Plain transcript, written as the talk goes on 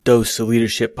Dose of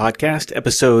Leadership Podcast,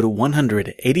 episode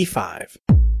 185.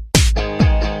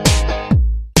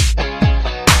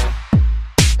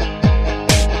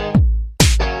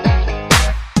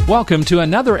 Welcome to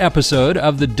another episode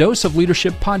of the Dose of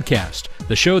Leadership Podcast,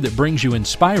 the show that brings you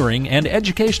inspiring and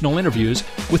educational interviews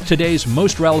with today's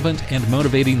most relevant and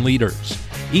motivating leaders.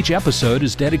 Each episode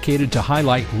is dedicated to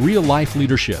highlight real-life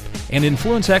leadership and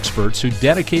influence experts who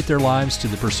dedicate their lives to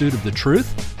the pursuit of the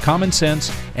truth, common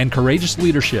sense, and courageous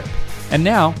leadership. And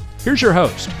now, here's your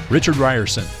host, Richard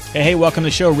Ryerson. Hey, welcome to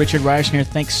the show. Richard Ryerson here.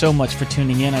 Thanks so much for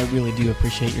tuning in. I really do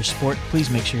appreciate your support. Please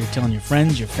make sure you're telling your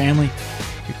friends, your family,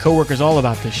 your coworkers all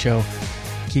about this show.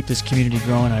 Keep this community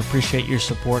growing. I appreciate your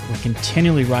support. We're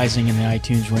continually rising in the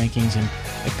iTunes rankings, and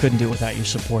I couldn't do it without your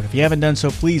support. If you haven't done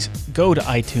so, please go to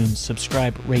iTunes,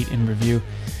 subscribe, rate, and review,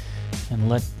 and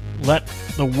let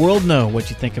the world know what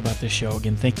you think about this show.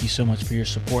 Again, thank you so much for your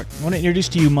support. I want to introduce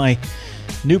to you my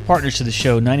new partners to the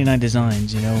show, 99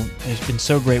 Designs. They've been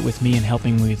so great with me in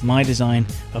helping me with my design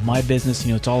of my business.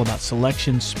 It's all about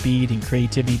selection, speed, and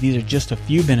creativity. These are just a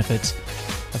few benefits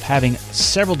of having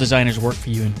several designers work for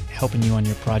you and helping you on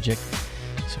your project.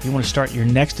 So if you want to start your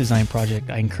next design project,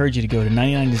 I encourage you to go to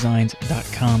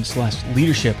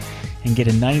 99designs.com/leadership and get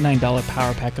a $99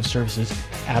 power pack of services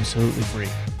absolutely free.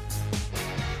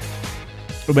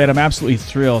 Oh, man, I'm absolutely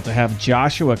thrilled to have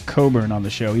Joshua Coburn on the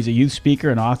show. He's a youth speaker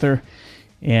and author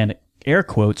and, air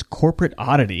quotes, corporate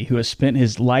oddity who has spent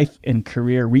his life and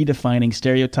career redefining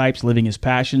stereotypes, living his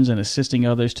passions, and assisting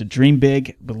others to dream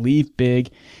big, believe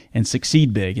big, and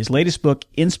succeed big. His latest book,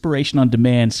 Inspiration on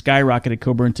Demand, skyrocketed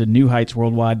Coburn to new heights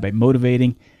worldwide by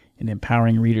motivating and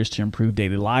empowering readers to improve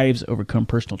daily lives, overcome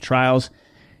personal trials,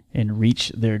 and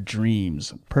reach their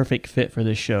dreams. Perfect fit for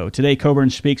this show. Today, Coburn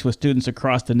speaks with students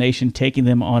across the nation, taking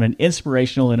them on an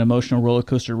inspirational and emotional roller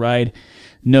coaster ride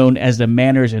known as the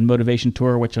Manners and Motivation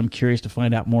Tour, which I'm curious to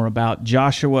find out more about.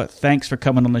 Joshua, thanks for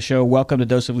coming on the show. Welcome to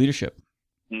Dose of Leadership.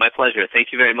 My pleasure.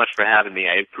 Thank you very much for having me.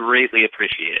 I greatly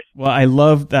appreciate it. Well, I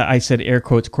love that I said air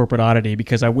quotes corporate oddity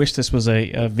because I wish this was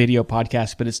a video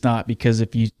podcast, but it's not, because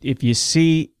if you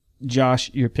see, Josh,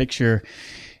 your picture,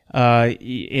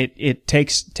 it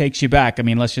takes you back. I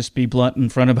mean, let's just be blunt and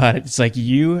front about it. It's like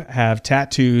you have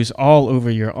tattoos all over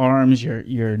your arms,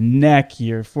 your neck,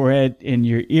 your forehead, and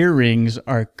your earrings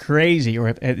are crazy.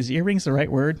 Or is earrings the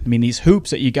right word? I mean, these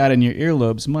hoops that you got in your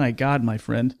earlobes. My God, my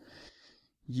friend.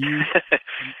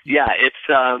 Yeah,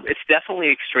 it's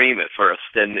definitely extreme at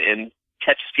first and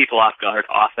catches people off guard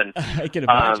often. I can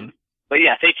imagine. But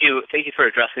yeah, thank you for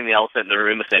addressing the elephant in the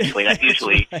room. Essentially, that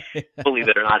usually, right. Believe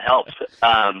it or not, helps.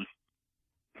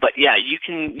 But yeah, you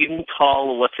can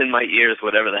call what's in my ears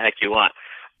whatever the heck you want.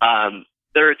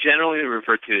 They're generally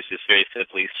referred to as just very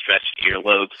simply stretched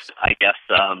earlobes, I guess,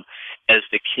 as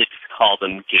the kids call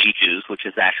them, gauges, which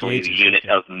is actually the unit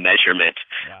of measurement.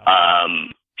 Wow.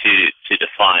 To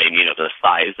define, the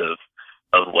size of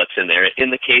what's in there. In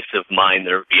the case of mine,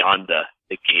 they're beyond the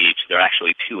gauge. They're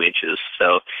actually 2 inches.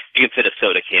 So you can fit a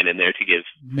soda can in there to give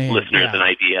listeners an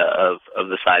idea of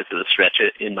the size of the stretch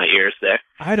in my ears there.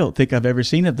 I don't think I've ever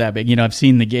seen it that big. I've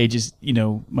seen the gauges,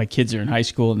 my kids are in high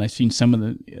school, and I've seen some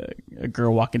of a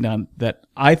girl walking down that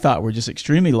I thought were just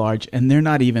extremely large, and they're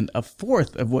not even a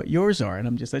fourth of what yours are. And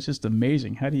that's just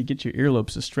amazing. How do you get your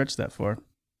earlobes to stretch that far?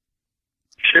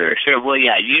 Sure. Well,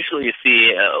 yeah, usually you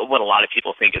see what a lot of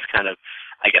people think is kind of,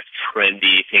 I guess,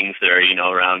 trendy things that are,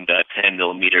 around 10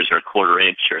 millimeters or a quarter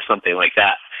inch or something like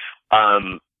that.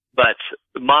 But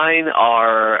mine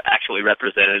are actually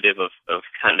representative of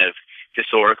kind of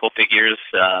historical figures,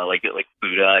 like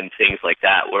Buddha and things like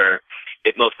that, where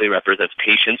it mostly represents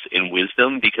patience and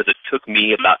wisdom, because it took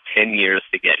me about 10 years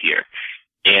to get here.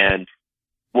 And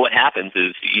what happens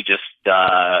is you just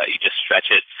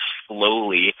stretch it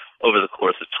slowly over the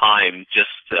course of time. Just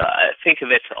think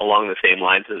of it along the same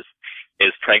lines as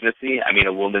pregnancy. I mean,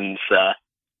 a woman's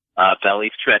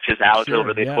belly stretches out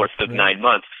over the course of 9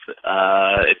 months.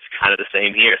 It's kind of the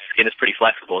same here. Skin is pretty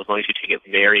flexible as long as you take it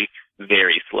very,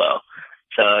 very slow.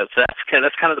 So that's kind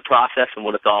of the process and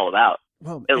what it's all about.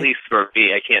 Well, at least for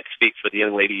me. I can't speak for the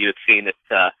young lady you had seen at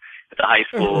the high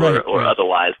school or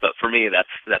otherwise, but for me, that's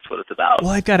what it's about.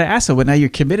 Well, I've got to ask, though, now you're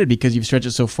committed because you've stretched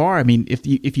it so far. I mean,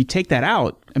 if you take that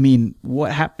out, I mean,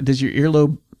 what happens? Does your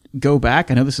earlobe go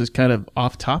back? I know this is kind of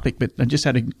off topic, but I'm just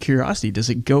out of curiosity.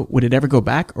 Would it ever go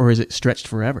back, or is it stretched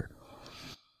forever?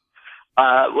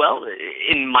 Well,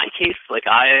 in my case,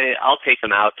 I'll take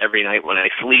them out every night when I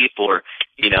sleep, or,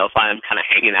 if I'm kind of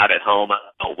hanging out at home,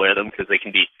 I'll wear them because they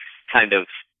can be kind of,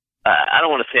 I don't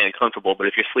want to say uncomfortable, but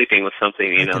if you're sleeping with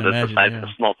something, that's the size of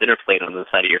a small dinner plate on the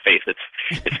side of your face,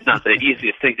 it's not the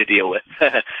easiest thing to deal with.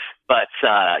 But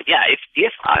yeah,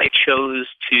 if I chose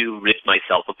to rid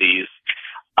myself of these,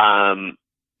 and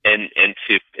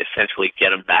to essentially get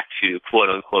them back to quote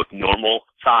unquote normal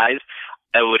size,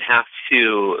 I would have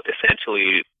to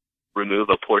essentially remove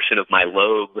a portion of my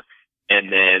lobe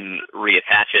and then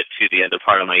reattach it to the other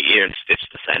part of my ear and stitch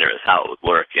the center is how it would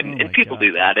work. And people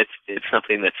do that. It's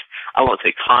something that's, I won't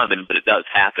say common, but it does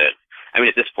happen. I mean,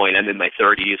 at this point, I'm in my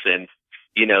 30s, and,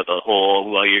 you know, the whole,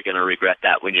 well, you're going to regret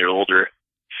that when you're older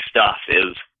stuff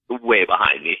is way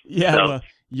behind me. Yeah, so, well,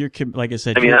 you're, like I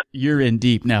said, you're in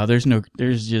deep now. There's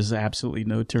just absolutely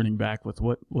no turning back with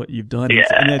what you've done. Yeah.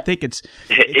 And I think it's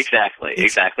exactly.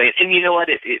 And you know what?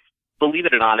 It believe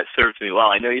it or not, it serves me well.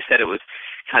 I know you said it was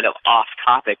kind of off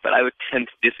topic, but I would tend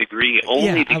to disagree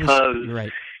only because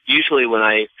usually when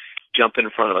I jump in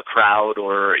front of a crowd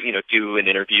or, you know, do an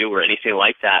interview or anything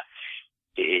like that,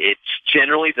 it's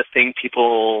generally the thing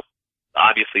people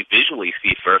obviously visually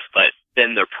see first, but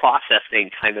then they're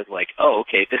processing kind of like, oh,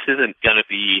 okay, this isn't going to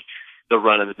be the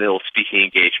run-of-the-mill speaking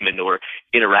engagement or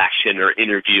interaction or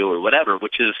interview or whatever,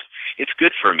 which is, it's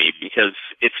good for me because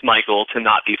it's my goal to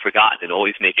not be forgotten and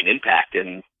always make an impact.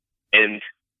 And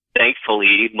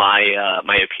thankfully,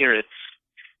 my appearance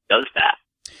does that.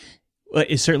 Well,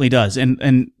 it certainly does.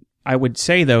 And I would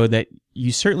say, though, that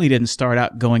you certainly didn't start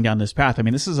out going down this path. I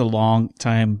mean, this is a long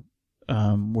time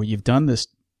where you've done this,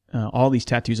 all these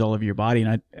tattoos all over your body.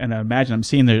 And I imagine I'm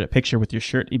seeing the picture with your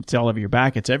shirt. It's all over your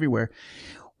back. It's everywhere.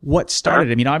 What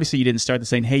started? I mean, obviously you didn't start the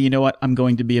saying, hey, you know what? I'm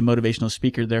going to be a motivational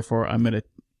speaker. Therefore, I'm going to,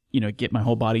 you know, get my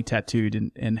whole body tattooed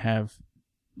and have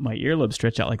my earlobe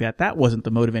stretch out like that. That wasn't the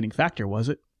motivating factor, was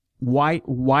it? Why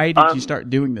did you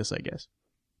start doing this, I guess?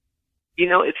 You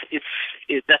know,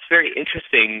 that's very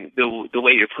interesting, the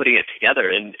way you're putting it together,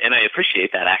 and I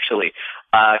appreciate that actually,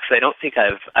 because I don't think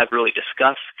I've really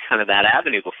discussed kind of that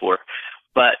avenue before.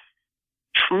 But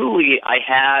truly, I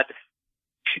had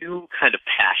two kind of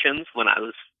passions when I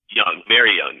was young,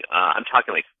 very young. I'm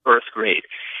talking like first grade,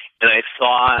 and I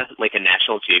saw like a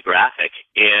National Geographic,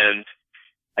 and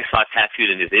I saw tattooed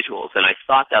individuals, and I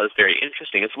thought that was very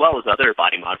interesting, as well as other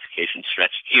body modifications,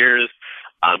 stretched ears,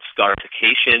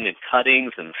 scarification and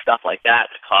cuttings and stuff like that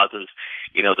causes,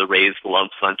 you know, the raised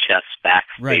lumps on chests, backs,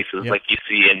 faces, like you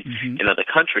see in other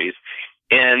countries.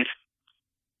 And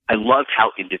I loved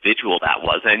how individual that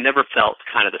was. I never felt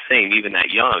kind of the same, even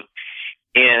that young.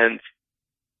 And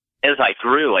as I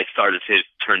grew, I started to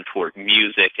turn toward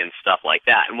music and stuff like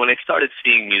that. And when I started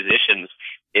seeing musicians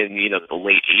in, you know, the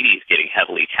late 80s getting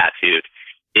heavily tattooed,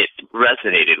 it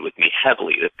resonated with me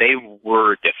heavily that they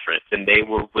were different and they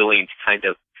were willing to kind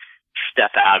of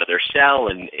step out of their shell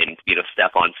and you know,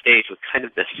 step on stage with kind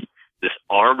of this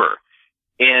armor.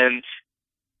 And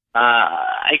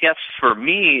I guess for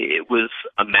me, it was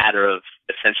a matter of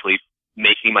essentially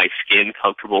making my skin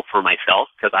comfortable for myself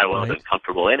because I wasn't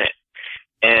comfortable in it.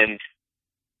 And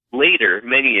later,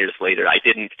 many years later, I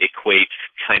didn't equate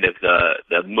kind of the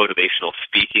motivational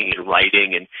speaking and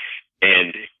writing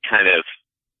and kind of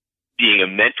being a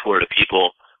mentor to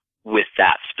people with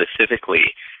that specifically.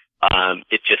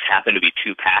 It just happened to be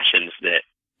two passions that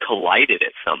collided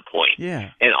at some point.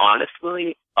 Yeah. And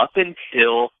honestly, up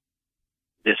until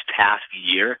this past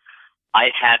year, I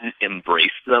hadn't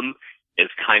embraced them as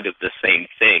kind of the same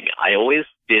thing. I always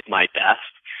did my best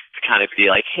to kind of be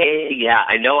like, hey, yeah,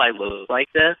 I know I look like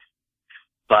this,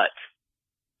 but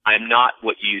I'm not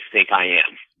what you think I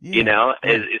am. Yeah. You know,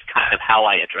 is kind of how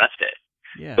I addressed it.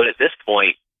 Yeah. But at this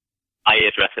point, I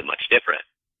address it much different.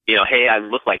 You know, hey, I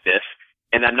look like this,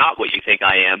 and I'm not what you think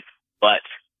I am, but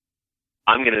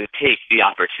I'm going to take the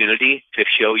opportunity to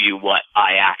show you what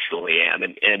I actually am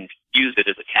and use it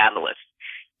as a catalyst.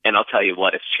 And I'll tell you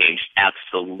what, it's changed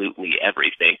absolutely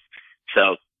everything.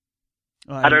 So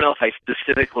I don't know if I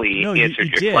specifically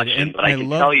answered your question, but I can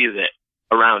tell you that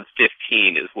around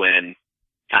 15 is when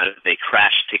kind of they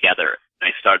crashed together, and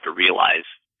I started to realize,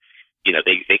 you know,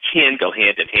 they can go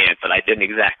hand in hand, but I didn't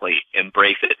exactly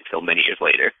embrace it until many years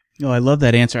later. Oh, I love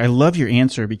that answer. I love your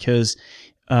answer because,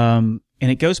 and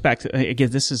it goes back to, again,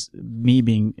 this is me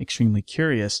being extremely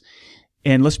curious.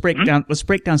 And let's break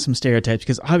down some stereotypes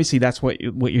because obviously that's what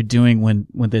you're doing when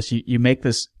this, you make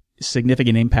this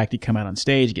significant impact. You come out on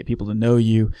stage, get people to know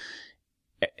you.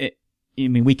 I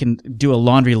mean, we can do a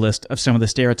laundry list of some of the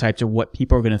stereotypes of what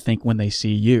people are going to think when they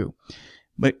see you.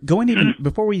 But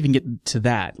before we even get to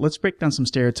that, let's break down some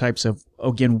stereotypes of,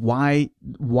 again, why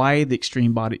the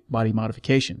extreme body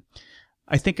modification.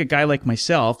 I think a guy like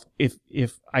myself,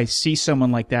 if I see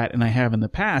someone like that, and I have in the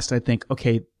past, I think,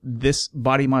 okay, this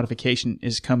body modification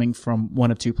is coming from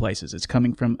one of two places. It's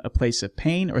coming from a place of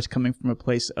pain or it's coming from a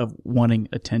place of wanting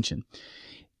attention.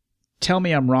 tell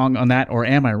me I'm wrong on that, or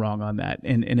am I wrong on that?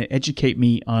 And educate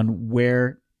me on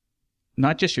where,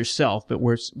 not just yourself, but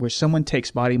where someone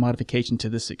takes body modification to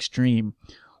this extreme,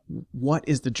 what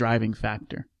is the driving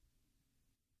factor?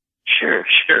 Sure.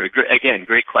 Again,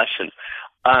 great question.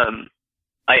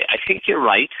 I think you're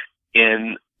right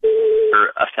in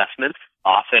your assessment.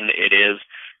 Often it is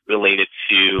related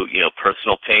to,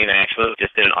 personal pain. I actually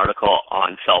just did an article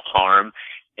on self-harm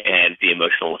and the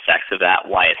emotional effects of that,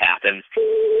 why it happens.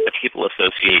 People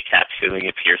associate tattooing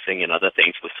and piercing and other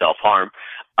things with self-harm,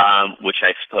 which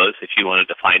I suppose if you want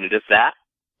to define it as that,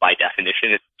 by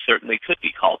definition, it certainly could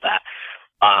be called that.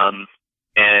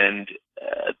 And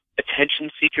attention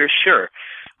seekers, sure.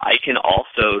 I can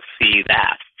also see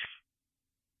that.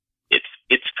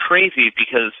 It's crazy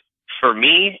because for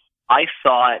me, I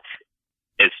saw it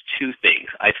as two things.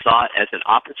 I saw it as an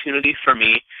opportunity for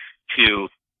me to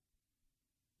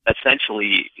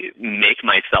essentially make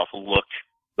myself look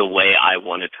the way I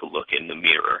wanted to look in the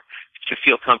mirror, to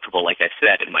feel comfortable, like I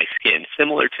said, in my skin,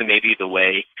 similar to maybe the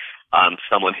way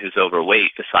someone who's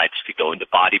overweight decides to go into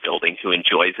bodybuilding, who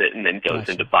enjoys it and then goes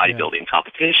into bodybuilding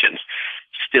competitions.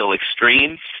 Still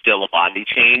extreme, still a body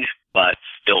change, but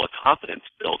still a confidence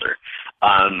builder.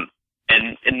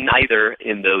 And neither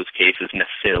in those cases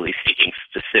necessarily seeking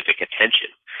specific attention.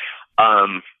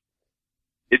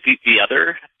 The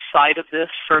other side of this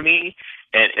for me,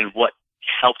 and what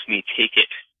helped me take it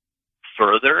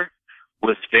further,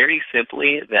 was very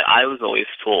simply that I was always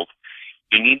told,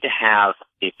 you need to have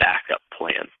a backup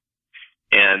plan.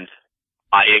 And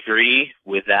I agree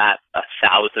with that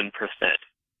 1,000%.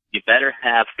 You better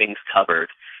have things covered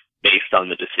based on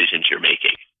the decisions you're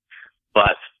making.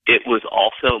 But it was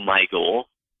also my goal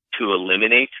to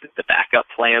eliminate the backup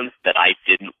plans that I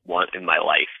didn't want in my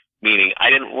life. Meaning I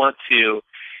didn't want to,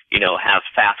 have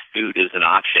fast food as an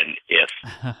option if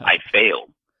I failed.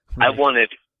 Right. I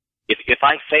wanted, if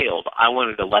I failed, I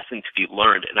wanted a lesson to be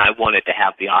learned, and I wanted to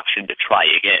have the option to try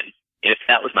again. And if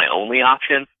that was my only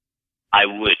option, I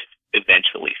would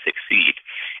eventually succeed.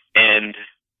 And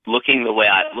looking the way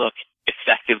I look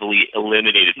effectively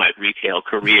eliminated my retail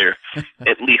career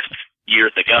at least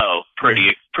years ago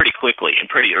pretty quickly and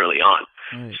pretty early on.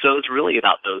 Right. So it's really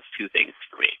about those two things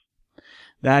for me.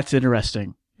 That's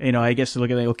interesting. I guess to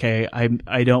look at it, okay,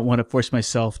 I don't want to force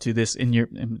myself to this.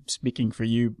 I'm speaking for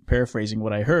you, paraphrasing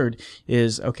what I heard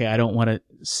is, okay, I don't want to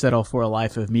settle for a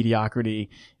life of mediocrity,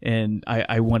 and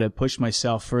I want to push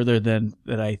myself further than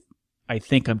that I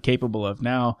think I'm capable of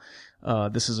now.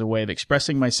 This is a way of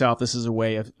expressing myself. This is a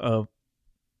way of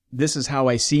this is how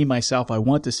I see myself. I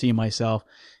want to see myself.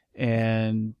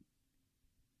 And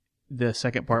the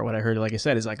second part, what I heard, like I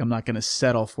said, is like, I'm not going to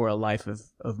settle for a life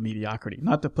of mediocrity.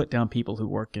 Not to put down people who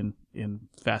work in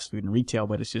fast food and retail,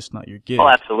 but it's just not your gig. Oh,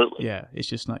 absolutely. Yeah, it's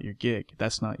just not your gig.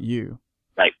 That's not you.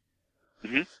 Right.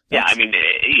 Mm-hmm. Yeah, I mean,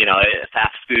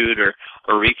 fast food or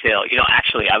retail,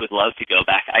 actually I would love to go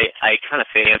back. I kind of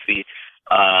fancy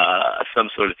some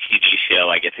sort of TV show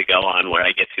I get to go on where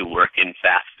I get to work in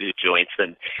fast food joints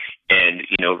and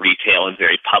retail in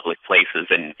very public places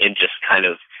and just kind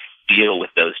of deal with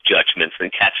those judgments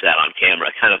and catch that on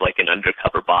camera, kind of like an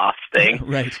undercover boss thing.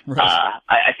 Right.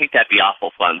 I think that'd be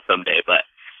awful fun someday. But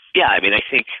yeah, I mean, I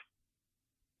think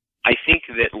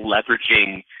that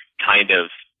leveraging kind of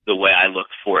the way I look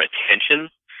for attention,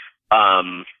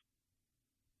 I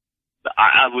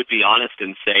would be honest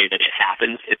and say that it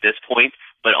happens at this point,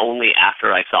 but only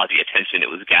after I saw the attention it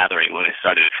was gathering when I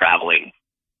started traveling,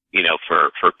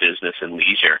 for business and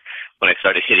leisure. When I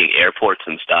started hitting airports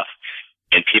and stuff,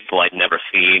 and people I'd never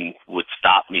seen would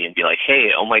stop me and be like,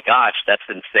 hey, oh my gosh, that's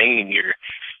insane. Your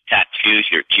tattoos,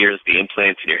 your ears, the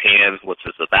implants in your hands, what's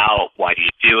this about? Why do you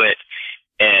do it?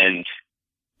 And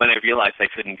when I realized I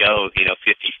couldn't go,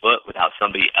 50 foot without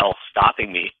somebody else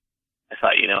stopping me, I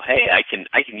thought, hey, I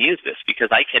can use this because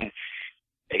I can,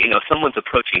 someone's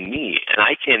approaching me and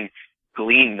I can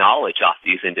glean knowledge off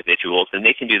these individuals and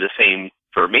they can do the same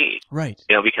for me. Right.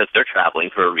 Because they're traveling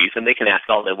for a reason. They can ask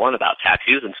all they want about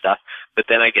tattoos and stuff, but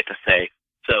then I get to say,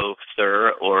 so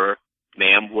sir or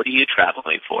ma'am, what are you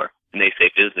traveling for? And they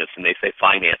say business and they say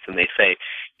finance and they say,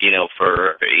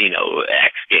 for,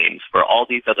 X Games, for all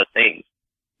these other things.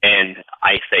 And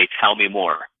I say, tell me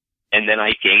more. And then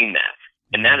I gain that.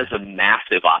 And that is a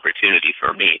massive opportunity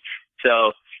for me.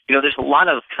 So, there's a lot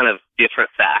of kind of different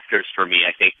factors for me,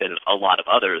 I think, than a lot of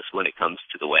others when it comes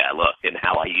to the way I look and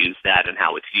how I use that and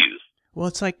how it's used.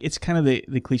 Well, it's kind of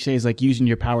the cliche is like using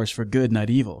your powers for good, not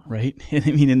evil, right?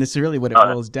 And this is really what it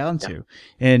boils down to.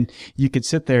 And you could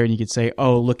sit there and you could say,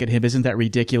 oh, look at him. Isn't that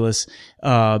ridiculous?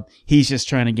 He's just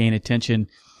trying to gain attention.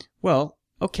 Well,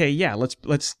 okay, yeah, let's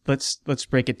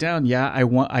break it down. Yeah, I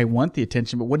want the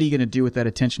attention, but what are you going to do with that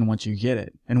attention once you get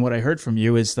it? And what I heard from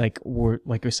you is like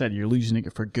I said, you're using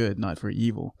it for good, not for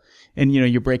evil. And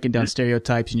you're breaking down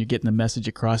stereotypes and you're getting the message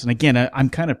across. And again,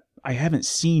 I haven't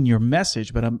seen your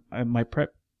message, but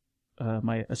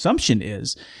my assumption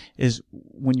is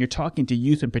when you're talking to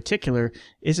youth in particular,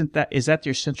 is that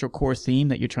your central core theme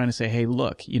that you're trying to say, hey,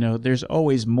 look, there's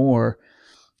always more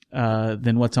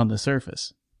than what's on the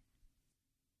surface.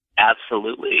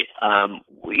 Absolutely.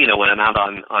 When I'm out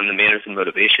on the Manners and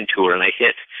Motivation tour and I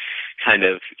hit kind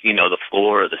of, the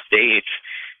floor or the stage,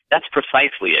 that's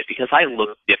precisely it, because I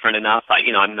look different enough.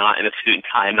 I'm not in a suit and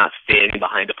tie. I'm not standing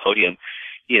behind a podium.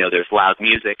 There's loud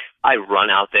music. I run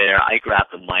out there. I grab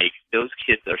the mic. Those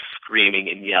kids are screaming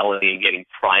and yelling and getting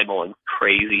primal and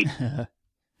crazy.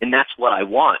 And that's what I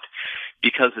want,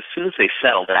 because as soon as they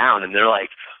settle down and they're like,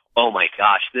 oh my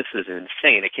gosh, this is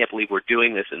insane. I can't believe we're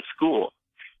doing this in school.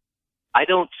 I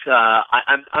don't,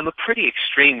 I'm a pretty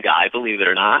extreme guy, believe it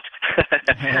or not.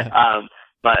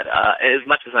 But as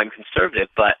much as I'm conservative,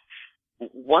 but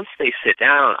once they sit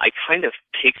down, I kind of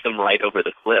take them right over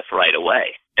the cliff right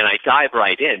away. And I dive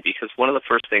right in, because one of the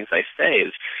first things I say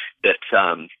is that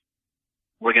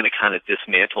we're going to kind of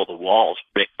dismantle the walls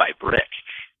brick by brick.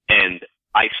 And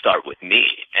I start with me.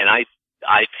 And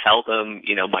I tell them,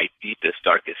 my deepest,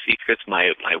 darkest secrets,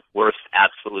 my worst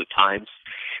absolute times.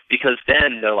 Because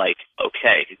then they're like,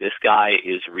 okay, this guy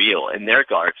is real. And their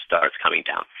guard starts coming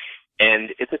down.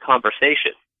 And it's a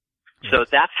conversation. So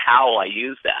that's how I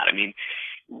use that. I mean,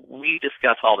 we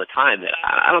discuss all the time that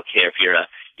I don't care if you're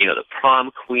the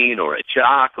prom queen or a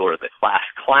jock or the class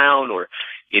clown or,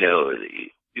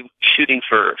 shooting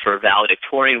for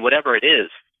valedictorian, whatever it is,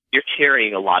 you're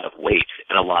carrying a lot of weight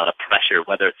and a lot of pressure,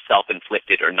 whether it's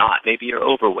self-inflicted or not. Maybe you're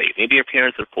overweight. Maybe your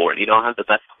parents are poor and you don't have the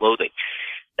best clothing.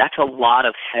 That's a lot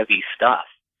of heavy stuff.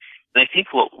 And I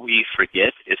think what we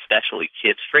forget, especially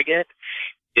kids forget,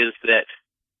 is that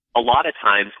a lot of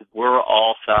times we're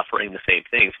all suffering the same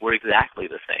things. We're exactly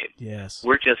the same. Yes.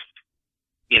 We're just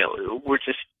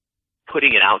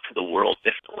putting it out to the world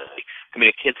differently. I mean,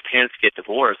 a kid's parents get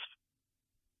divorced,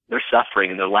 they're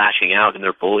suffering and they're lashing out and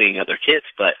they're bullying other kids,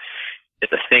 but at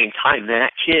the same time,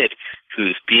 that kid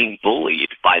who's being bullied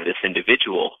by this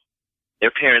individual,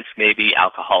 their parents may be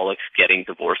alcoholics getting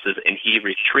divorces, and he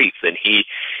retreats and he,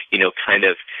 kind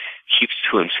of keeps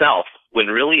to himself, when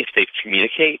really if they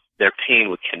communicate, their pain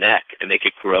would connect and they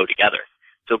could grow together.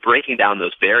 So breaking down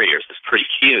those barriers is pretty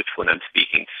huge when I'm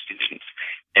speaking to students.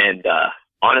 And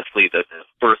honestly, the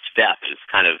first step is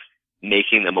kind of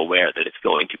making them aware that it's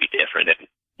going to be different, and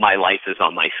my life is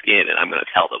on my skin, and I'm going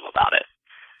to tell them about it.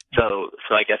 So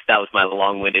I guess that was my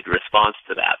long-winded response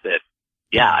to that. That,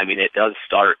 yeah, I mean, it does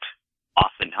start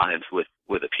oftentimes with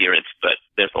appearance, but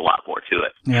there's a lot more to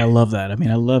it. Yeah, I love that. I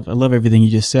mean, I love everything you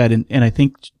just said, and I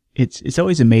think it's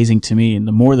always amazing to me, and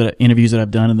the more that interviews that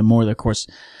I've done, and the more that, of course,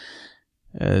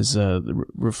 as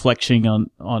reflecting on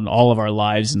all of our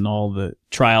lives and all the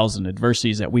trials and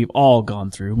adversities that we've all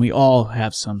gone through, and we all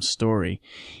have some story.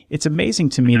 It's amazing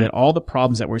to me that all the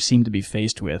problems that we seem to be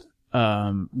faced with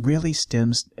really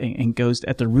stems and goes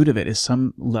at the root of it is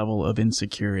some level of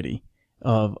insecurity,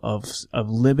 of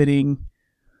limiting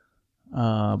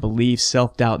beliefs,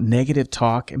 self-doubt, negative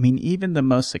talk. I mean, even the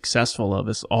most successful of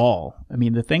us all, I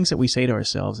mean, the things that we say to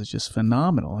ourselves is just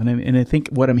phenomenal. And I think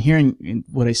what I'm hearing,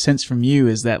 what I sense from you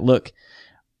is that, look,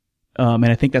 and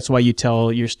I think that's why you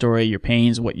tell your story, your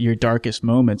pains, what your darkest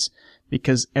moments,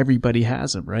 because everybody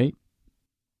has them, right?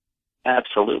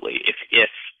 Absolutely.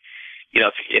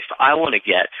 If I want to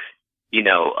get,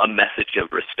 a message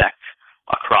of respect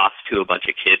across to a bunch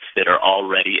of kids that are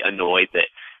already annoyed that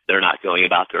they're not going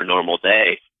about their normal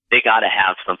day, they got to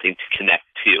have something to connect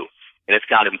to. And it's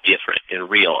got to be different and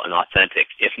real and authentic.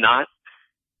 If not,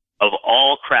 of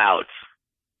all crowds,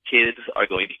 kids are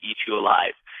going to eat you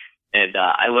alive. And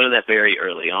I learned that very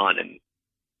early on.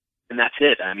 And that's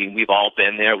it. I mean, we've all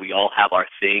been there. We all have our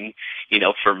thing.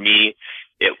 For me,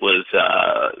 it was,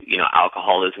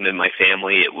 alcoholism in my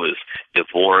family. It was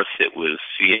divorce. It was,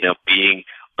 being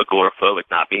agoraphobic,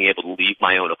 not being able to leave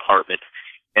my own apartment.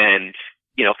 And,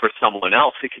 for someone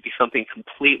else, it could be something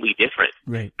completely different.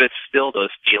 Right. But still those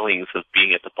feelings of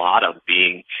being at the bottom,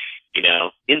 being,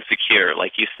 insecure,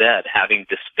 like you said, having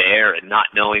despair and not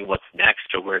knowing what's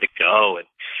next or where to go.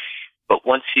 But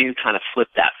once you kind of flip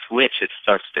that switch, it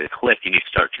starts to click and you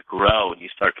start to grow and you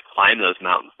start to climb those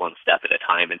mountains one step at a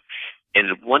time.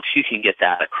 And once you can get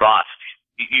that across,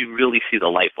 you really see the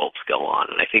light bulbs go on.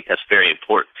 And I think that's very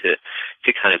important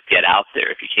to kind of get out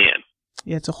there if you can.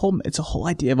 Yeah, it's a whole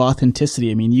idea of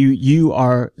authenticity. I mean, you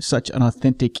are such an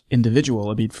authentic individual.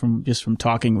 I mean, from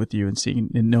talking with you and seeing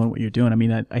and knowing what you're doing. I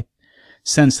mean, I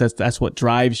sense that's what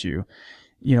drives you.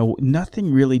 You know,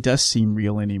 nothing really does seem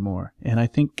real anymore. And I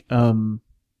think, the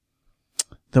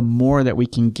more that we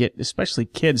can get, especially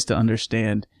kids, to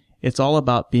understand it's all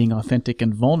about being authentic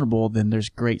and vulnerable, then there's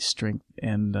great strength,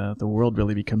 and the world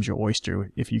really becomes your oyster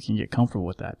if you can get comfortable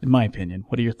with that, in my opinion.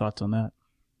 What are your thoughts on that?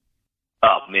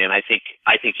 Oh man, I think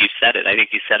you said it. I think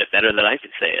you said it better than I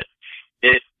could say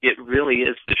it. It really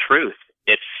is the truth.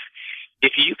 It's,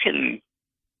 if you can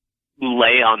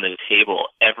lay on the table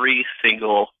every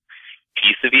single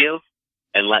piece of you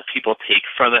and let people take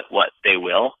from it what they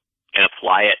will and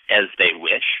apply it as they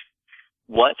wish,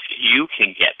 what you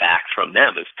can get back from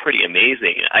them is pretty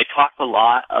amazing. I talk a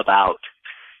lot about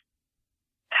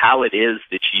how it is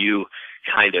that you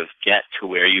kind of get to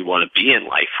where you want to be in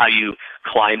life, how you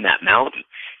climb that mountain.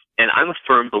 And I'm a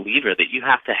firm believer that you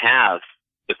have to have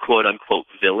the quote-unquote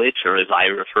village, or as I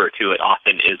refer to it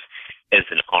often, is as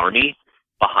an army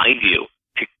behind you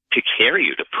to carry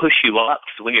you, to push you up.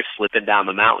 So when you're slipping down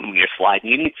the mountain, when you're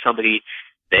sliding, you need somebody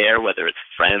there, whether it's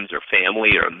friends or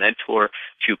family or a mentor,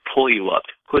 to pull you up,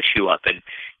 to push you up and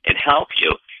help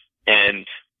you. And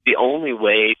the only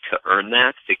way to earn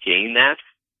that, to gain that,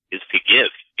 is to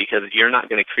give, because you're not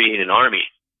going to create an army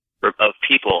of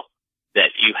people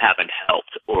that you haven't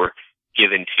helped or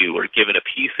given to or given a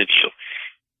piece of you,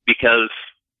 because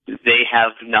they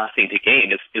have nothing to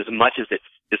gain. As much as it's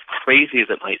as crazy as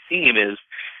it might seem, is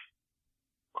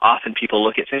often people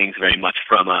look at things very much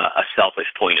from a selfish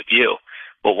point of view.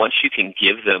 But once you can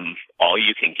give them all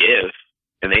you can give,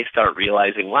 and they start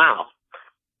realizing, wow,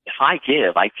 if I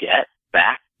give, I get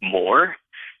back more,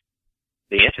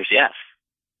 the answer is yes.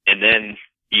 And then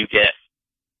you get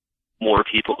more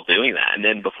people doing that. And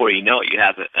then before you know it, you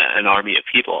have an army of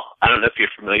people. I don't know if you're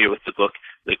familiar with the book,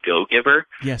 The Go-Giver.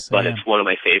 Yes, but it's one of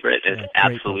my favorites. It's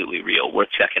absolutely real. Worth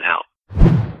checking out.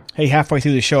 Hey, halfway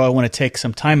through the show, I want to take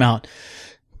some time out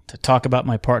to talk about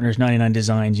my partners, 99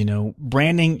 Designs. You know,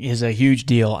 branding is a huge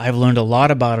deal. I've learned a lot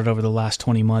about it over the last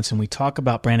 20 months, and we talk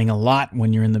about branding a lot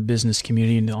when you're in the business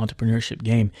community and the entrepreneurship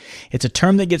game. It's a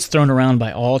term that gets thrown around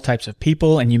by all types of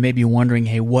people, and you may be wondering,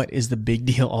 hey, what is the big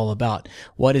deal all about?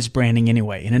 What is branding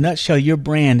anyway? In a nutshell, your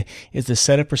brand is the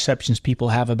set of perceptions people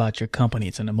have about your company.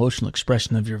 It's an emotional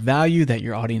expression of your value that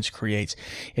your audience creates.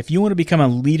 If you want to become a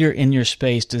leader in your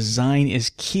space, design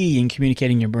is key in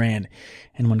communicating your brand.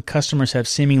 And when customers have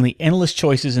seemingly endless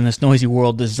choices in this noisy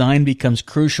world, design becomes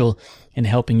crucial in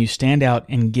helping you stand out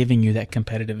and giving you that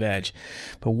competitive edge.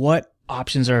 But what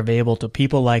options are available to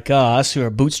people like us who are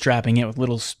bootstrapping it with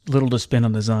little to spend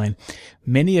on design?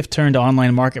 Many have turned to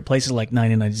online marketplaces like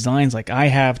 99 Designs, like I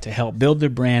have, to help build their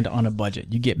brand on a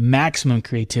budget. You get maximum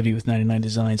creativity with 99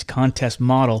 Designs contest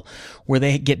model, where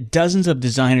they get dozens of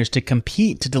designers to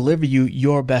compete to deliver you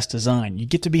your best design. You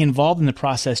get to be involved in the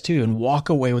process too and walk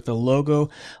away with a logo,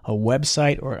 a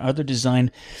website, or other design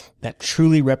that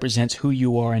truly represents who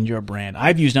you are and your brand.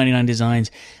 I've used 99 Designs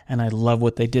and I love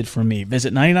what they did for me.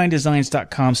 Visit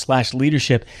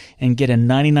 99designs.com/leadership and get a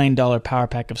 $99 power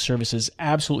pack of services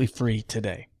absolutely free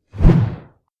today.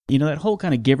 You know, that whole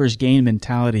kind of giver's gain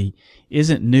mentality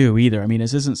isn't new either. I mean,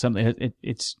 this isn't something,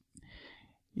 it's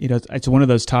you know, it's one of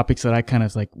those topics that I kind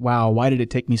of like, wow, why did it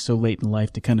take me so late in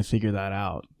life to kind of figure that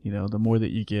out? You know, the more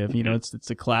that you give, you know, it's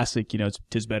a classic, you know,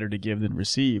 it's better to give than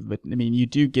receive. But I mean, you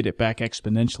do get it back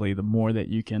exponentially the more that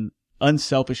you can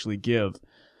unselfishly give.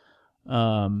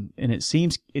 And it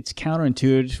seems it's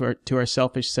counterintuitive to our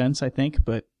selfish sense, I think.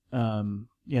 But,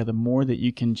 yeah, the more that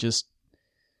you can just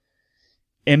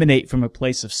emanate from a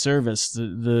place of service,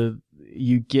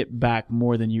 you get back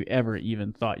more than you ever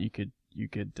even thought you could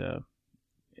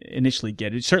initially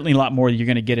get. It's certainly a lot more you're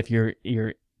going to get if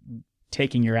you're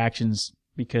taking your actions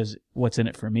because what's in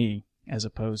it for me, as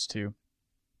opposed to,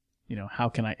 you know, how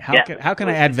can I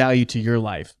add value to your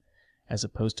life, as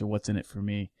opposed to what's in it for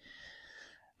me.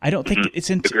 I don't think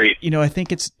it's you know, I think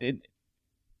that's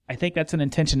an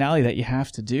intentionality that you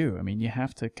have to do. I mean, you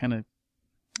have to kind of,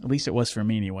 at least it was for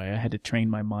me anyway. I had to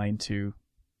train my mind to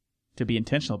be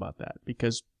intentional about that,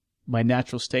 because my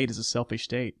natural state is a selfish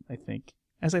state, I think.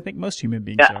 As I think most human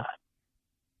beings are.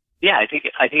 Yeah, I think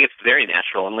it's very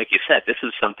natural. And like you said, this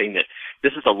is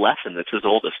a lesson that's as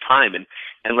old as time. And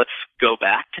let's go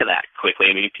back to that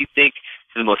quickly. I mean, if you think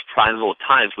to the most primal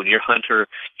times when you're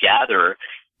hunter-gatherer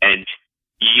and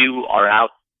you are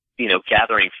out, you know,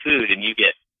 gathering food, and you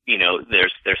get, you know,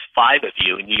 there's 5 of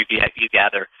you, and you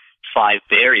gather 5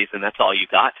 berries, and that's all you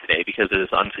got today because it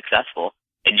is unsuccessful.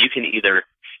 And you can either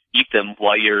eat them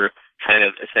while you're kind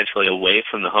of essentially away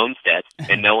from the homestead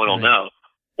and no one will know,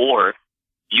 or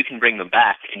you can bring them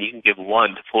back and you can give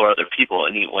one to 4 other people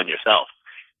and eat one yourself.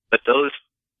 But those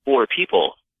 4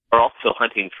 people are also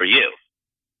hunting for you.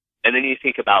 And then you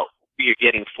think about you're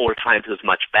getting 4 times as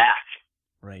much back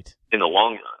in the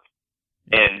long run.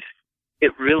 Yeah. And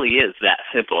it really is that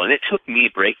simple. And it took me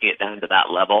breaking it down to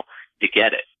that level to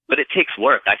get it. But it takes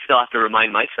work. I still have to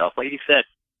remind myself, like you said,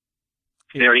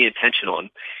 very intentional.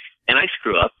 And I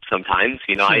screw up sometimes.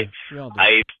 I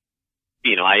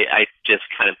just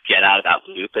kind of get out of that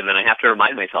loop, and then I have to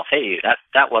remind myself, hey,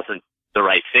 that wasn't the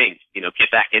right thing.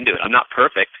 Get back into it. I'm not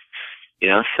perfect.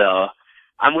 So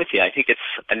I'm with you. I think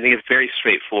it's very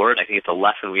straightforward. I think it's a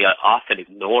lesson we often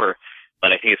ignore,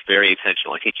 but I think it's very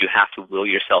intentional. I think you have to will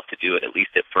yourself to do it, at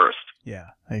least at first. Yeah,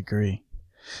 I agree.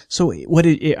 So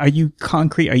are you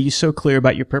concrete? Are you so clear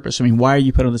about your purpose? I mean, why are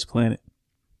you put on this planet?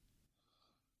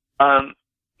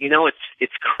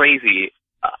 It's crazy.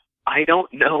 I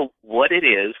don't know what it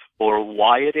is or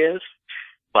why it is,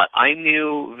 but I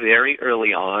knew very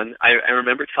early on. I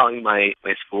remember telling my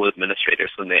school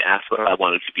administrators when they asked what I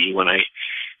wanted to be when I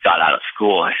got out of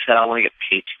school, I said I want to get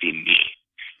paid to be me.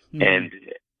 Mm-hmm. And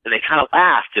they kind of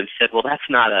laughed and said, well, that's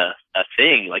not a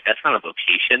thing. Like, that's not a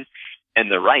vocation. And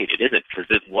they're right, it isn't,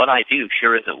 because what I do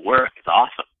sure isn't work. It's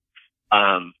awesome.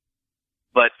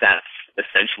 But that's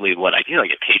essentially what I do. I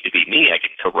get paid to be me. I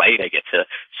get to write. I get to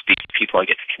speak to people. I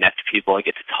get to connect to people. I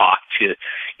get to talk to,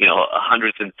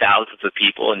 hundreds and thousands of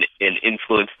people and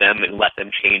influence them and let them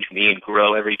change me and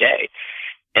grow every day.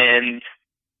 And,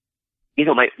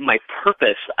 my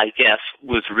purpose, I guess,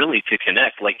 was really to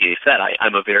connect. Like you said,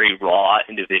 I'm a very raw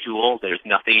individual. There's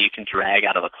nothing you can drag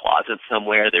out of a closet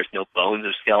somewhere. There's no bones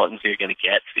or skeletons you're going to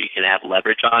get so you can have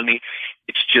leverage on me.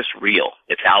 It's just real.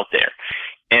 It's out there.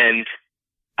 And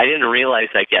I didn't realize,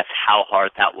 I guess, how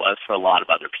hard that was for a lot of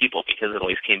other people because it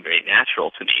always came very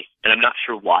natural to me. And I'm not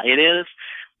sure why it is,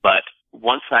 but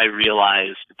once I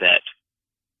realized that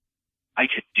I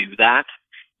could do that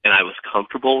and I was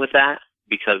comfortable with that,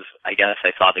 because I guess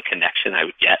I saw the connection I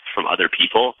would get from other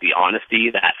people, the honesty,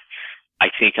 that I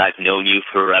think I've known you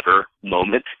forever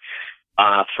moment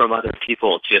from other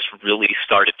people just really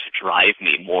started to drive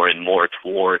me more and more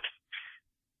toward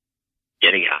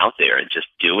getting out there and just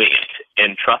doing it.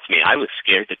 And trust me, I was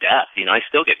scared to death. I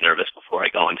still get nervous before I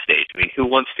go on stage. I mean, who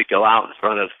wants to go out in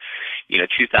front of,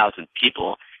 2,000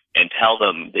 people and tell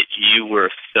them that you were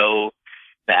so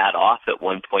bad off at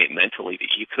one point mentally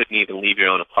that you couldn't even leave your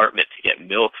own apartment to get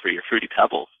milk for your Fruity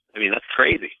Pebbles? I mean, that's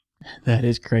crazy. That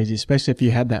is crazy, especially if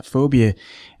you had that phobia.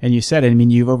 And you said it,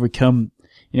 you've overcome,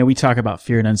 we talk about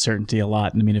fear and uncertainty a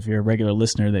lot. And if you're a regular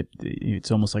listener, that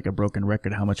it's almost like a broken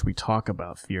record how much we talk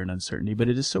about fear and uncertainty, but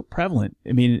it is so prevalent.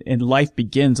 And life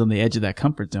begins on the edge of that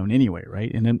comfort zone anyway,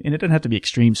 right? And it doesn't have to be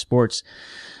extreme sports.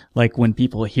 Like when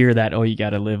people hear that, oh, you got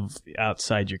to live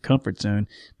outside your comfort zone.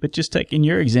 But just like in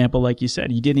your example, like you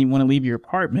said, you didn't even want to leave your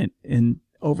apartment, and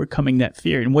overcoming that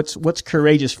fear. And what's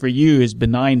courageous for you is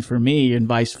benign for me, and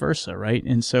vice versa, right?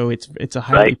 And so it's a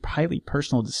highly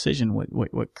personal decision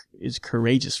what is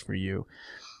courageous for you.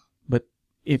 But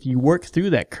if you work through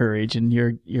that courage and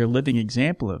you're a living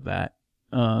example of that,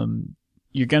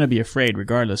 you're going to be afraid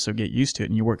regardless, so get used to it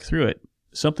and you work through it.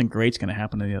 Something great's going to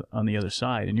happen on the other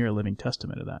side, and you're a living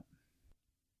testament of that.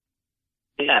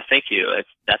 Yeah, thank you.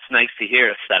 That's nice to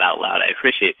hear said out loud. I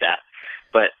appreciate that.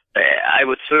 But I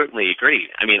would certainly agree.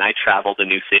 I travel to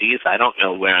new cities. I don't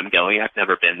know where I'm going. I've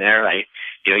never been there.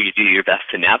 You do your best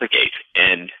to navigate,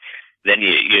 and then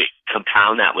you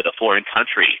compound that with a foreign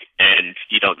country, and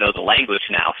you don't know the language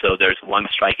now, so there's one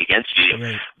strike against you.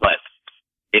 Right. But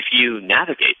if you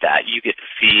navigate that, you get to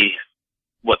see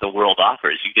what the world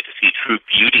offers. You get to see true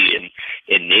beauty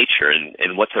in nature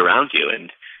and what's around you.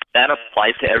 And that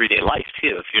applies to everyday life,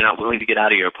 too. If you're not willing to get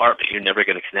out of your apartment, you're never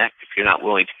going to connect. If you're not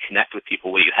willing to connect with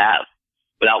people what you have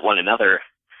without one another,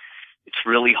 it's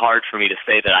really hard for me to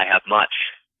say that I have much,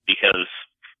 because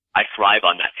I thrive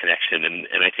on that connection,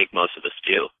 and I think most of us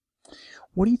do.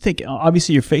 What do you think?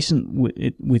 Obviously, you're facing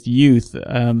with youth.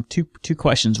 Two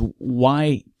questions.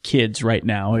 Why kids right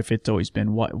now, if it's always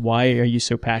been? Why are you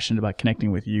so passionate about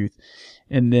connecting with youth?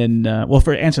 And then,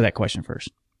 answer that question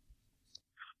first.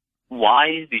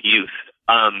 Why the youth?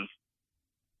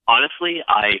 Honestly,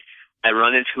 I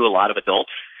run into a lot of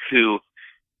adults who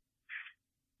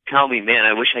tell me, man,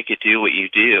 I wish I could do what you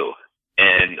do,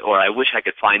 or I wish I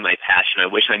could find my passion. I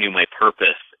wish I knew my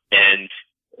purpose. And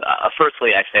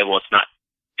firstly, I say, well, it's not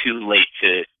too late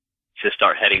to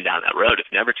start heading down that road. It's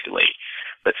never too late.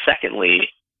 But secondly,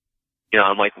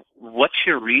 I'm like, what's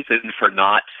your reason for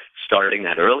not starting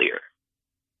that earlier?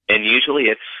 And usually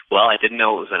it's, well, I didn't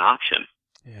know it was an option.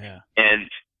 Yeah. And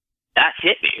that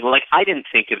hit me. Like, I didn't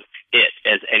think of it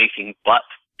as anything but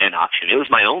an option. It was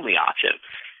my only option.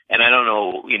 And I don't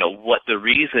know, what the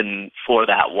reason for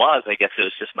that was. I guess it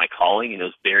was just my calling, it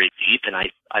was very deep, and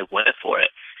I went for it.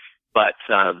 But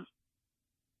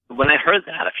when I heard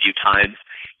that a few times,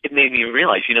 it made me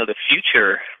realize, the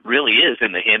future really is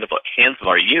in the hands of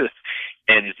our youth,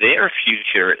 and their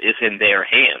future is in their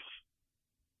hands.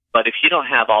 But if you don't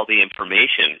have all the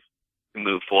information to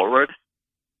move forward,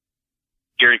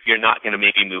 you're not going to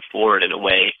maybe move forward in a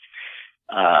way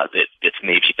that's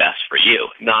maybe best for you.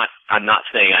 I'm not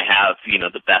saying I have,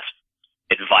 the best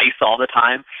advice all the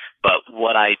time, but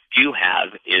what I do have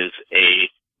is a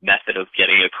method of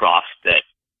getting across that,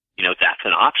 that's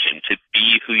an option to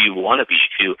be who you want to be,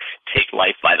 to take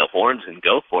life by the horns and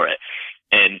go for it.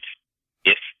 And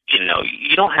if,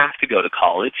 you don't have to go to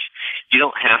college. You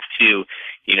don't have to,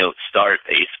 start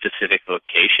a specific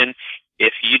vocation.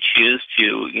 If you choose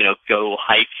to, go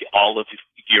hike all of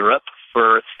Europe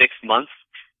for 6 months,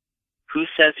 who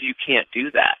says you can't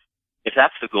do that? If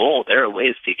that's the goal, there are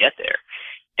ways to get there.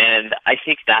 And I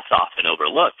think that's often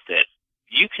overlooked, that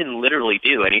you can literally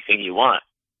do anything you want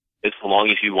as long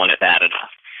as you want it bad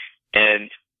enough. And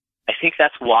I think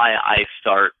that's why I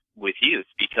start with youth,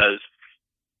 because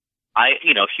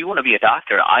if you want to be a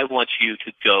doctor, I want you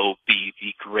to go be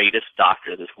the greatest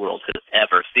doctor this world has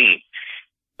ever seen.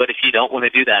 But if you don't want to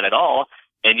do that at all,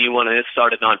 and you want to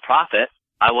start a nonprofit,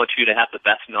 I want you to have the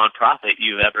best nonprofit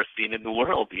you've ever seen in the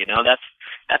world.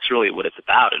 That's really what it's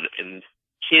about. And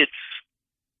kids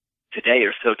today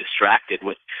are so distracted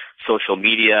with social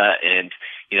media and,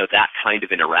 that kind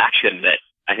of interaction that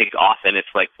I think often it's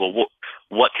like, well,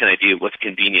 what can I do? What's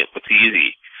convenient? What's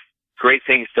easy? Great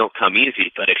things don't come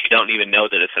easy, but if you don't even know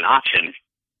that it's an option,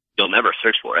 you'll never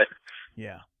search for it.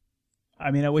 Yeah.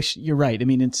 I mean, I wish you're right. I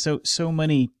mean, it's so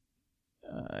many,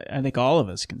 I think all of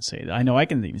us can say that. I know I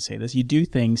can even say this. You do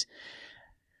things,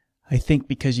 I think,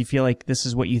 because you feel like this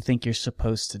is what you think you're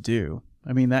supposed to do.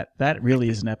 I mean, that really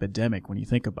is an epidemic when you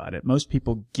think about it. Most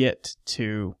people get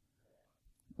to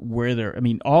where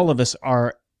all of us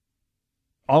are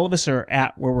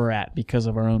at where we're at because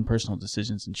of our own personal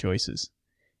decisions and choices.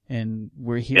 And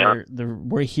we're here,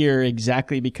 we're here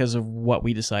exactly because of what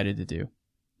we decided to do.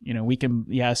 We can,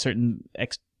 certain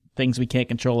things we can't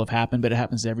control have happened, but it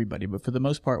happens to everybody. But for the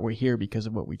most part, we're here because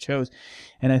of what we chose.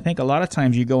 And I think a lot of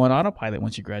times you go on autopilot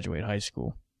once you graduate high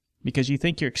school, because you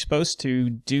think you're supposed to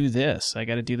do this. I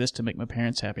got to do this to make my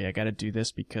parents happy. I got to do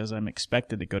this because I'm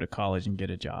expected to go to college and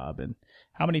get a job. And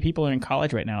how many people are in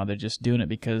college right now? They're just doing it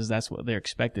because that's what they're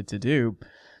expected to do,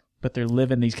 but they're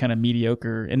living these kind of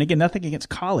mediocre. And again, nothing against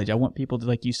college. I want people to,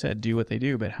 like you said, do what they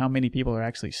do. But how many people are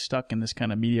actually stuck in this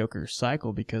kind of mediocre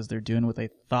cycle because they're doing what they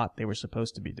thought they were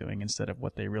supposed to be doing instead of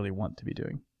what they really want to be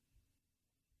doing?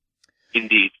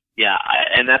 Indeed. Yeah,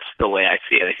 and that's the way I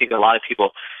see it. I think a lot of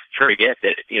people forget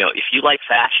that, if you like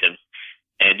fashion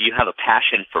and you have a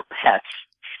passion for pets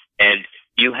and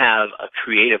you have a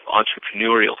creative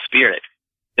entrepreneurial spirit,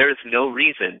 there is no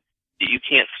reason that you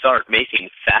can't start making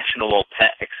fashionable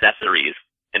pet accessories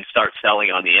and start selling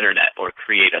on the internet or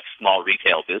create a small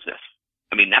retail business.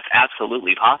 I mean, that's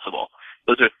absolutely possible.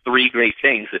 Those are three great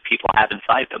things that people have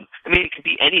inside them. I mean, it could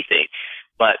be anything,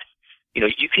 but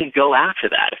you can go after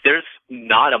that. If there's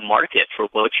not a market for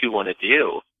what you want to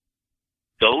do,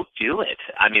 go do it.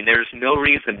 I mean, there's no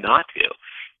reason not to.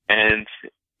 And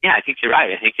yeah, I think you're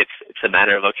right. I think it's a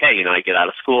matter of, okay, I get out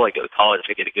of school, I go to college,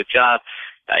 I get a good job,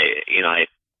 I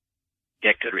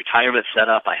get good retirement set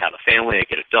up, I have a family, I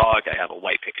get a dog, I have a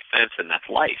white picket fence, and that's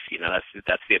life.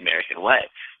 That's the American way.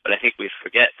 But I think we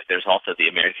forget that there's also the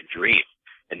American dream,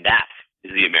 and that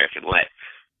is the American way.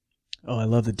 Oh, I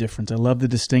love the difference. I love the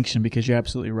distinction, because you're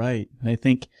absolutely right. And I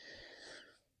think,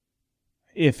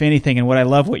 if anything, and what I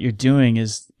love what you're doing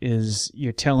is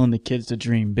you're telling the kids to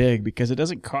dream big, because it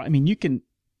doesn't cost. I mean, you can.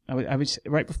 I was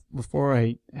right before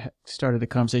I started the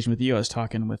conversation with you. I was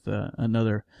talking with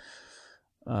another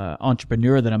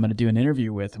entrepreneur that I'm going to do an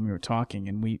interview with, and we were talking,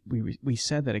 and we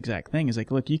said that exact thing. Is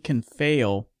like, look, you can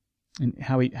fail, and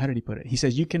how did he put it? He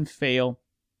says you can fail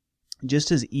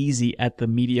just as easy at the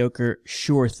mediocre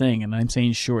sure thing, and I'm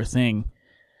saying sure thing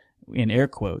in air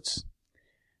quotes,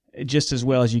 just as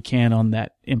well as you can on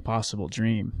that impossible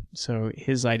dream. So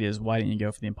his idea is, why didn't you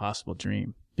go for the impossible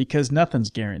dream? Because nothing's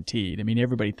guaranteed. I mean,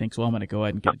 everybody thinks, well, I'm going to go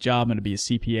ahead and get a job. I'm going to be a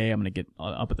CPA. I'm going to get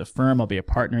up at the firm. I'll be a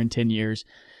partner in 10 years.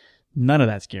 None of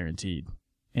that's guaranteed.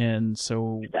 And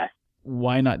so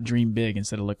why not dream big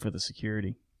instead of look for the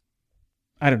security?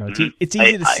 I don't know. It's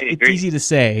easy to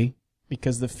say,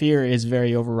 because the fear is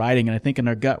very overriding. And I think in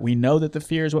our gut, we know that the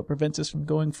fear is what prevents us from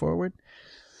going forward.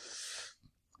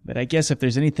 But I guess if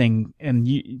there's anything,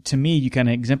 and to me, you kind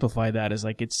of exemplify that as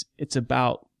like, it's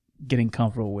about getting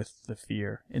comfortable with the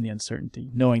fear and the uncertainty,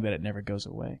 knowing that it never goes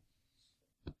away.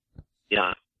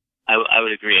 Yeah, I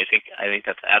would agree. I think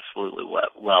that's absolutely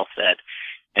well said.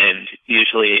 And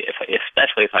usually,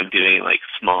 especially if I'm doing like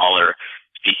smaller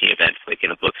speaking events, like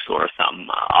in a bookstore or something,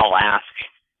 I'll ask,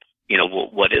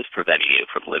 what is preventing you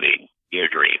from living your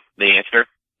dream? The answer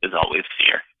is always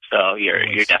fear. So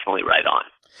you're definitely right on.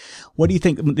 What do you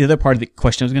think? The other part of the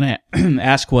question I was going to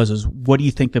ask was what do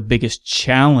you think the biggest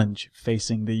challenge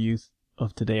facing the youth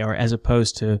of today are, as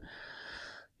opposed to,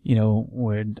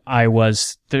 where I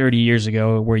was 30 years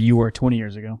ago, where you were 20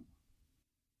 years ago?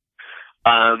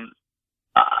 I'll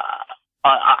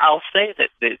say that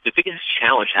the biggest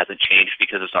challenge hasn't changed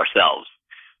because it's ourselves.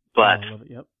 But I love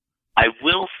it. Yep. I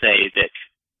will say that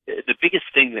the biggest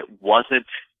thing that wasn't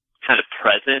kind of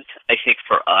present, I think,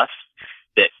 for us,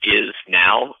 that is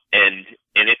now, and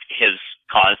it has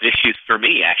caused issues for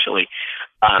me actually,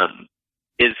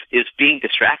 is being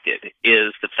distracted,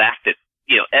 is the fact that,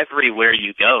 everywhere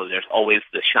you go, there's always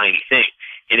the shiny thing.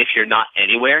 And if you're not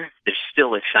anywhere, there's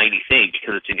still a shiny thing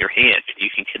because it's in your hand. You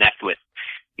can connect with,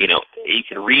 you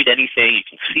can read anything, you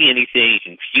can see anything, you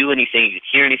can view anything, you can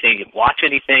hear anything, you can watch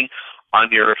anything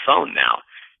on your phone now.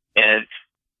 And,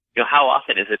 how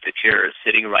often is it that you're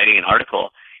sitting writing an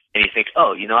article and you think,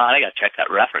 oh, I got to check that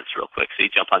reference real quick. So you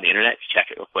jump on the internet, you check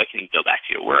it real quick, and you go back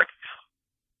to your work.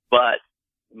 But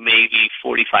maybe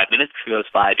 45 minutes goes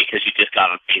by because you just got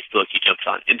on Facebook, you jumped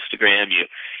on Instagram, you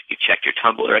checked your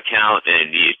Tumblr account,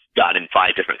 and you got in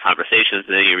 5 different conversations,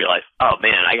 and then you realize, oh,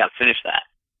 man, I got to finish that.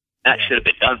 That should have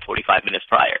been done 45 minutes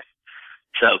prior.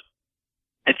 So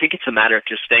I think it's a matter of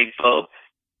just staying focused.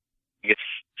 It's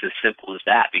as simple as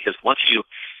that, because once you're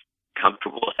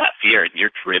comfortable with that fear and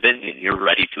you're driven and you're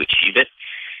ready to achieve it,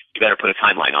 you better put a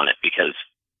timeline on it, because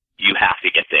you have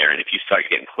to get there. And if you start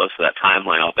getting close to that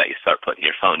timeline, I'll bet you start putting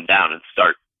your phone down and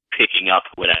start picking up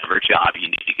whatever job you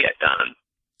need to get done.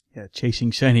 Yeah,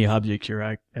 chasing shiny objects,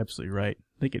 you're absolutely right.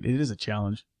 I think it is a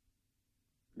challenge.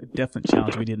 A definite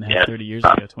challenge we didn't have 30 years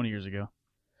ago, 20 years ago.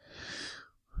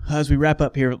 As we wrap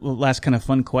up here, the last kind of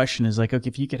fun question is like, okay,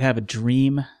 if you could have a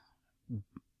dream,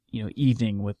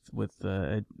 evening with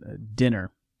a dinner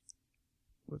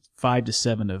with 5 to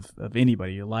 7 of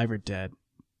anybody, alive or dead,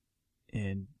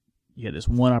 and you had this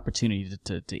one opportunity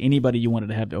to anybody you wanted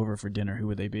to have over for dinner, who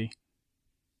would they be?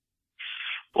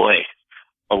 Boy,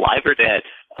 alive or dead,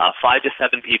 5 to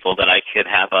 7 people that I could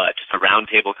have just a round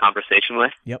table conversation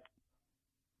with. Yep.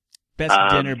 Best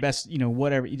dinner, best,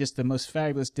 whatever, just the most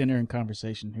fabulous dinner and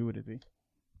conversation. Who would it be?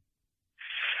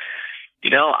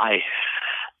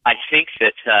 I think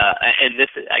that, and this,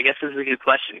 I guess this is a good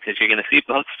question, because you're going to see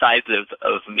both sides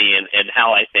of me and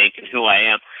how I think and who I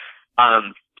am.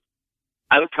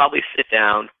 I would probably sit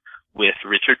down with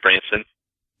Richard Branson,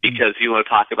 because you want to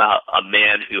talk about a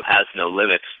man who has no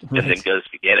limits and then goes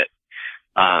to get it.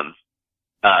 And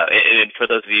for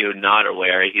those of you not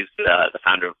aware, he's the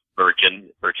founder of Virgin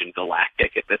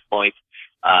Galactic at this point,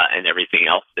 and everything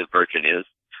else that Virgin is.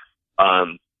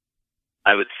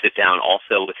 I would sit down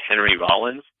also with Henry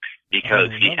Rollins,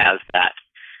 because he has that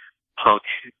punk,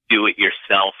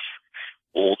 do-it-yourself,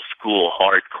 old-school,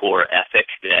 hardcore ethic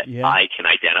that I can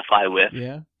identify with.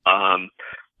 Yeah.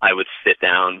 I would sit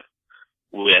down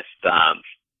with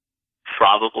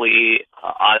probably,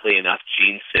 oddly enough,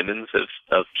 Gene Simmons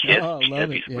of KISS, because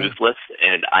he's ruthless,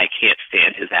 and I can't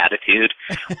stand his attitude,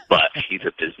 but he's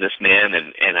a businessman,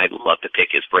 and I'd love to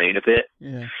pick his brain a bit.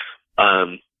 Yeah.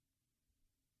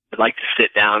 I'd like to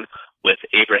sit down with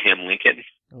Abraham Lincoln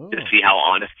to see how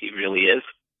honest he really is.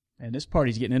 And this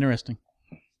party's getting interesting.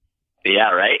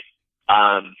 Yeah, right?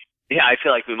 I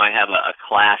feel like we might have a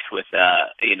clash with,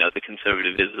 the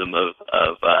conservatism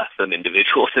of some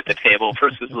individuals at the table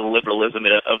versus the liberalism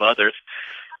of others.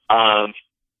 And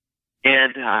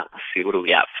let's see, what do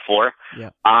we have? 4? Yeah.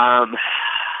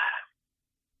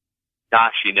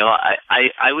 Gosh,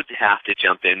 I would have to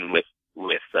jump in with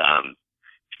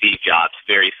Steve Jobs,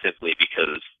 very simply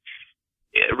because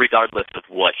regardless of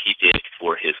what he did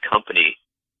for his company,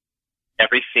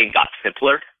 everything got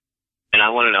simpler, and I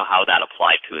want to know how that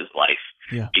applied to his life.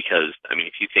 Yeah. Because,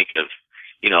 if you think of,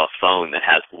 a phone that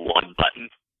has one button,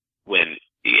 when,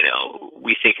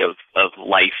 we think of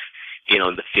life, in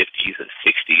the 50s and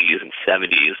 60s and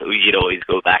 70s, you'd always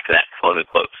go back to that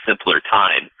quote-unquote simpler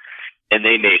time, and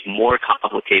they made more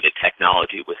complicated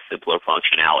technology with simpler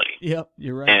functionality. Yep,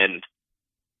 you're right. And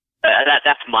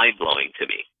that's mind-blowing to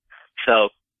me. So,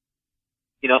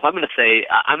 if I'm going to say,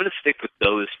 I'm going to stick with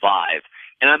those 5,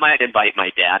 and I might invite my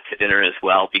dad to dinner as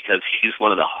well, because he's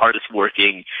one of the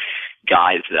hardest-working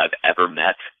guys that I've ever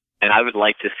met, and I would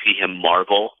like to see him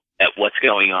marvel at what's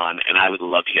going on, and I would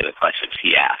love to hear the questions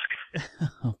he asks.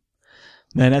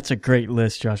 Man, that's a great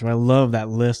list, Joshua. I love that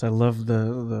list. I love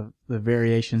the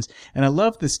variations, and I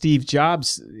love the Steve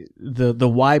Jobs, the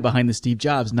why behind the Steve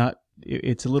Jobs.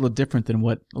 It's a little different than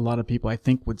what a lot of people I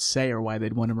think would say or why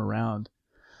they'd want him around.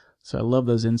 So I love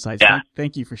those insights. Yeah.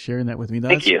 Thank you for sharing that with me.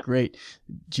 Thank you. Great.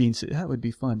 That would be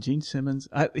fun. Gene Simmons,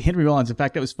 Henry Rollins. In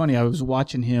fact, that was funny. I was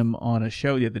watching him on a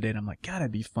show the other day, and I'm like, God,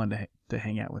 it'd be fun to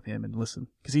hang out with him and listen,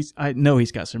 because I know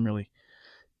he's got some really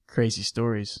crazy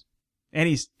stories, and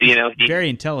he's very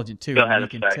intelligent too. Go ahead,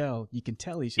 you can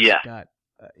tell he's just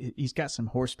he's got some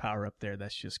horsepower up there.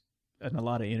 That's just and a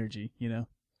lot of energy.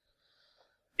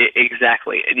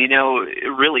 Exactly, and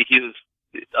really he was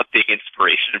a big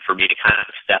inspiration for me to kind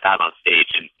of step out on stage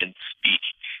and speak.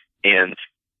 And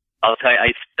I'll tell you,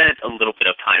 I spent a little bit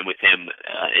of time with him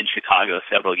in Chicago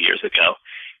several years ago,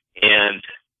 and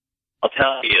I'll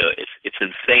tell you, it's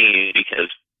insane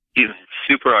because he's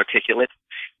super articulate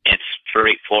and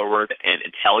straightforward and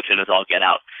intelligent as all get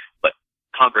out, but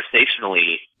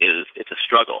conversationally it's a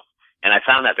struggle, and I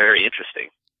found that very interesting.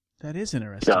 That is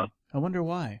interesting. So, I wonder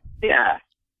why. Yeah.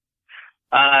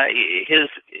 His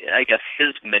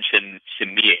mention to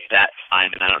me at that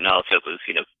time, and I don't know if it was,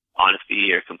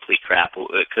 honesty or complete crap,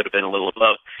 it could have been a little of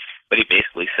both, but he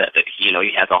basically said that, he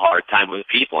has a hard time with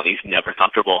people and he's never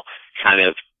comfortable kind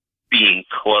of being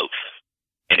close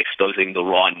and exposing the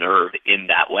raw nerve in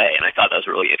that way. And I thought that was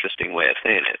a really interesting way of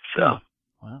saying it. So. Oh,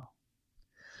 wow.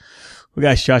 Well,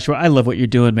 guys, Joshua, I love what you're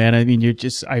doing, man. I mean,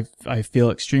 I feel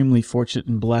extremely fortunate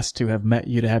and blessed to have met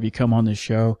you, to have you come on this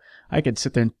show. I could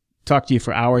sit there and talk to you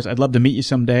for hours. I'd love to meet you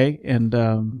someday.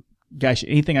 And, gosh,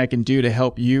 anything I can do to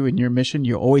help you in your mission,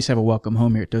 you always have a welcome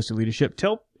home here at Dose of Leadership.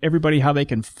 Tell everybody how they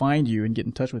can find you and get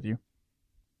in touch with you.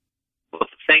 Well,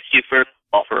 thank you for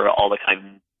all the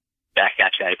kind back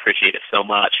at you. I appreciate it so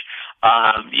much.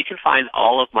 You can find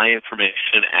all of my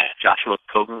information at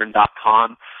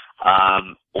joshuacoburn.com.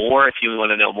 Or if you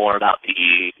want to know more about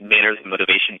the Manners and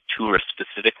Motivation Tour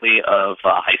specifically of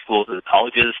high schools and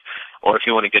colleges, or if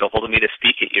you want to get a hold of me to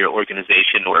speak at your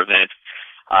organization or event,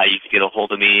 you can get a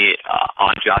hold of me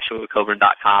on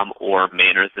joshuacoburn.com or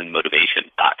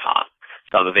mannersandmotivation.com.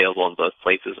 So I'm available in both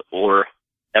places, or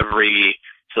every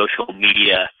social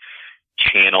media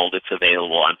channel that's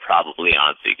available I'm probably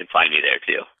on, so you can find me there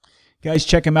too. Guys,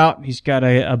 check him out. He's got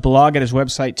a blog at his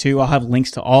website too. I'll have links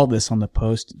to all this on the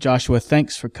post. Joshua,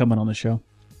 thanks for coming on the show.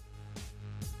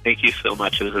 Thank you so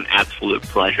much. It was an absolute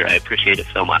pleasure. I appreciate it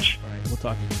so much. All right, we'll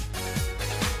talk again.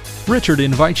 Richard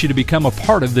invites you to become a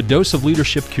part of the Dose of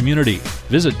Leadership community.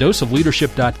 Visit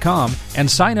doseofleadership.com and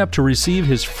sign up to receive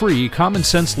his free Common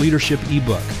Sense Leadership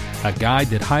ebook, a guide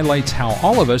that highlights how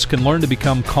all of us can learn to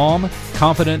become calm,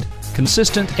 confident,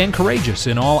 consistent, and courageous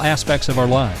in all aspects of our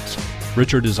lives.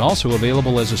 Richard is also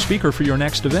available as a speaker for your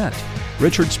next event.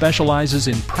 Richard specializes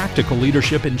in practical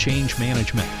leadership and change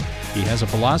management. He has a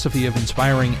philosophy of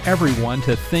inspiring everyone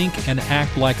to think and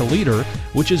act like a leader,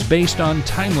 which is based on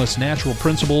timeless natural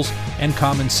principles and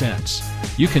common sense.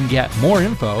 You can get more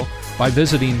info by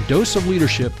visiting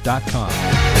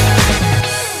doseofleadership.com.